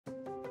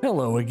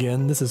Hello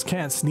again, this is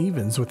Cat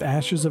Snevens with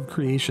Ashes of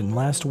Creation,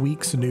 last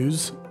week's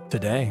news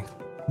today.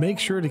 Make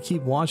sure to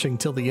keep watching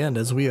till the end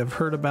as we have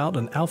heard about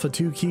an Alpha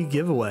 2 key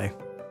giveaway.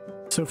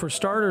 So for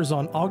starters,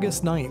 on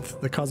August 9th,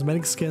 the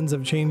cosmetic skins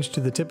have changed to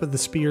the Tip of the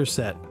Spear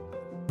set.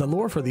 The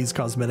lore for these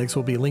cosmetics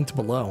will be linked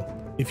below.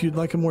 If you'd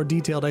like a more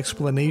detailed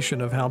explanation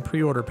of how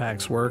pre-order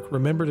packs work,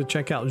 remember to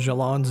check out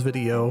Jalon's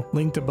video,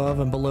 linked above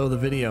and below the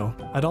video.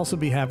 I'd also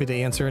be happy to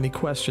answer any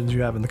questions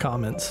you have in the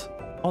comments.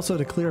 Also,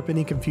 to clear up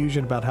any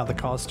confusion about how the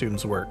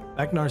costumes work,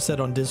 Vaknar said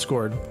on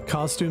Discord,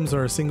 costumes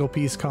are a single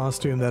piece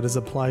costume that is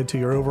applied to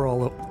your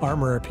overall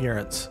armor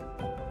appearance.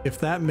 If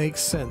that makes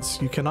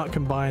sense, you cannot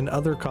combine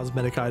other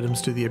cosmetic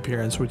items to the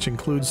appearance, which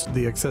includes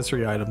the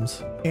accessory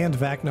items. And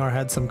Vaknar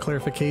had some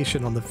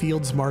clarification on the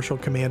Fields Marshal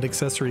Command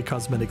accessory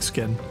cosmetic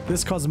skin.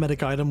 This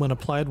cosmetic item, when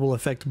applied, will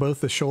affect both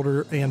the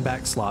shoulder and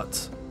back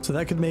slots. So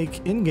that could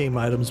make in-game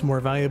items more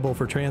valuable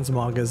for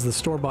transmog, as the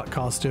store-bought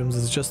costumes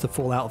is just the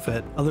full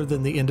outfit, other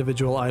than the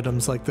individual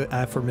items like the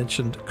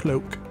aforementioned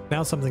cloak.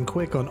 Now something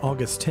quick on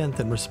August 10th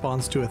in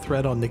response to a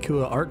thread on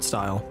Nikua art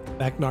style.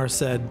 Vaknar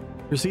said,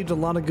 "Received a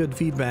lot of good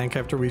feedback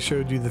after we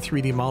showed you the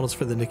 3D models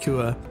for the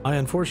Nikua. I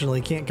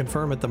unfortunately can't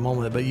confirm at the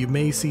moment, but you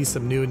may see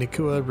some new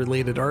Nikua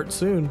related art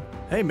soon.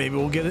 Hey, maybe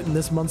we'll get it in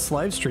this month's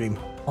live stream."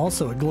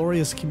 Also, a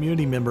Glorious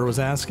community member was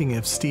asking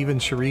if Steven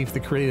Sharif, the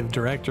creative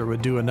director,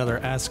 would do another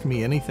Ask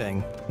Me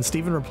Anything, and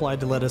Steven replied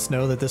to let us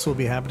know that this will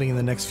be happening in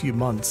the next few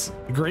months.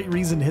 A great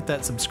reason to hit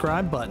that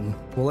subscribe button.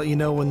 We'll let you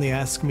know when the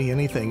Ask Me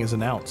Anything is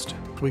announced.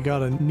 We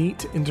got a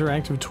neat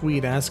interactive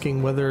tweet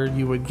asking whether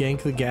you would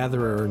gank the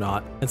Gatherer or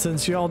not, and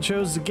since y'all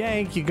chose to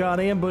gank, you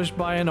got ambushed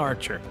by an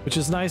archer, which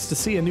is nice to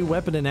see a new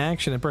weapon in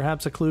action and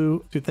perhaps a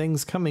clue to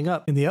things coming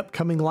up in the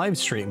upcoming live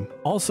stream.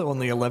 Also on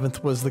the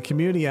 11th was the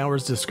Community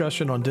Hours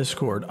discussion on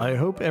Discord. I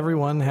hope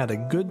everyone had a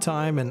good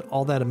time and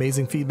all that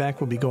amazing feedback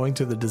will be going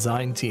to the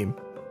design team.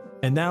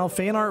 And now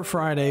Fan Art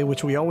Friday,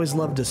 which we always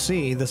love to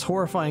see. This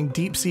horrifying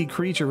deep sea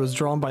creature was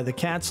drawn by the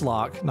Cat's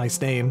Lock, nice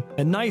name,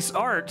 and nice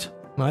art.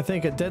 I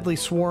think a deadly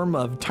swarm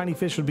of tiny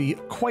fish would be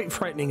quite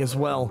frightening as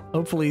well.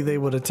 Hopefully they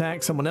would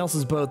attack someone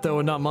else's boat though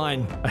and not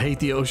mine. I hate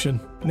the ocean.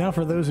 Now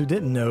for those who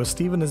didn't know,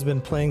 Steven has been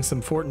playing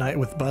some Fortnite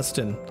with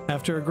Bustin.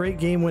 After a great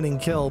game-winning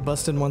kill,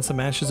 Bustin won some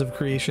Ashes of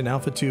Creation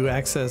Alpha 2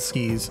 access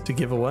keys to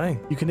give away.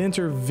 You can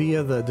enter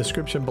via the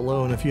description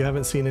below, and if you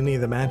haven't seen any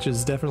of the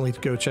matches, definitely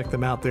go check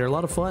them out. They're a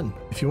lot of fun.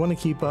 If you want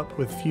to keep up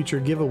with future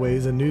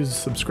giveaways and news,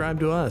 subscribe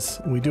to us.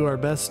 We do our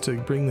best to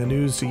bring the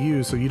news to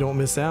you so you don't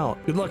miss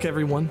out. Good luck,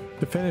 everyone.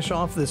 To finish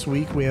off this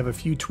week, we have a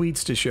few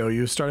tweets to show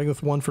you, starting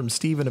with one from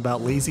Steven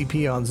about Lazy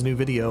Peon's new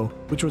video,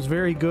 which was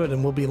very good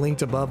and will be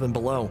linked above and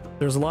below.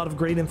 There's a lot of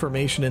great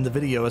information in the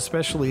video,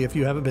 especially if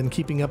you haven't been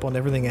keeping up on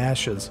everything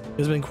Ashes.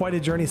 It's been quite a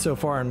journey so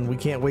far, and we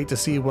can't wait to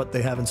see what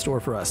they have in store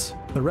for us.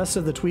 The rest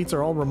of the tweets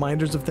are all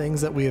reminders of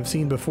things that we have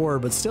seen before,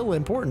 but still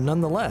important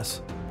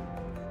nonetheless.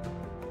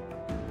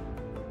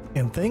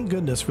 And thank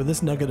goodness for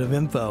this nugget of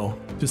info.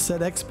 To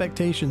set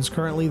expectations,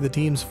 currently the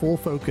team's full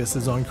focus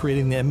is on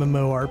creating the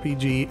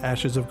MMORPG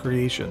Ashes of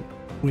Creation.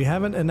 We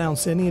haven't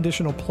announced any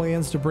additional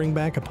plans to bring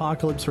back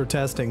Apocalypse for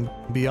testing.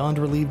 Beyond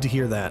relieved to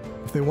hear that.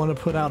 If they want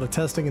to put out a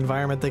testing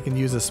environment, they can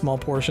use a small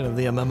portion of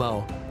the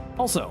MMO.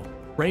 Also,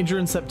 Ranger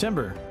in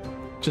September.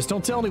 Just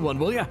don't tell anyone,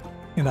 will ya?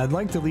 And I'd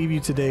like to leave you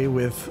today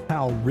with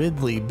how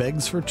Ridley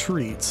begs for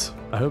treats.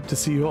 I hope to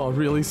see you all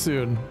really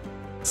soon.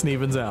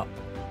 Snevens out.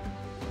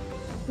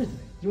 Ridley,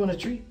 you want a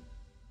treat?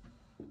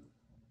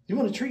 You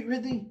want a treat,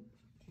 Ridley?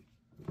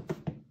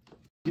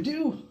 You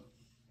do?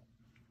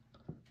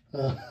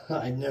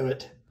 I know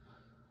it.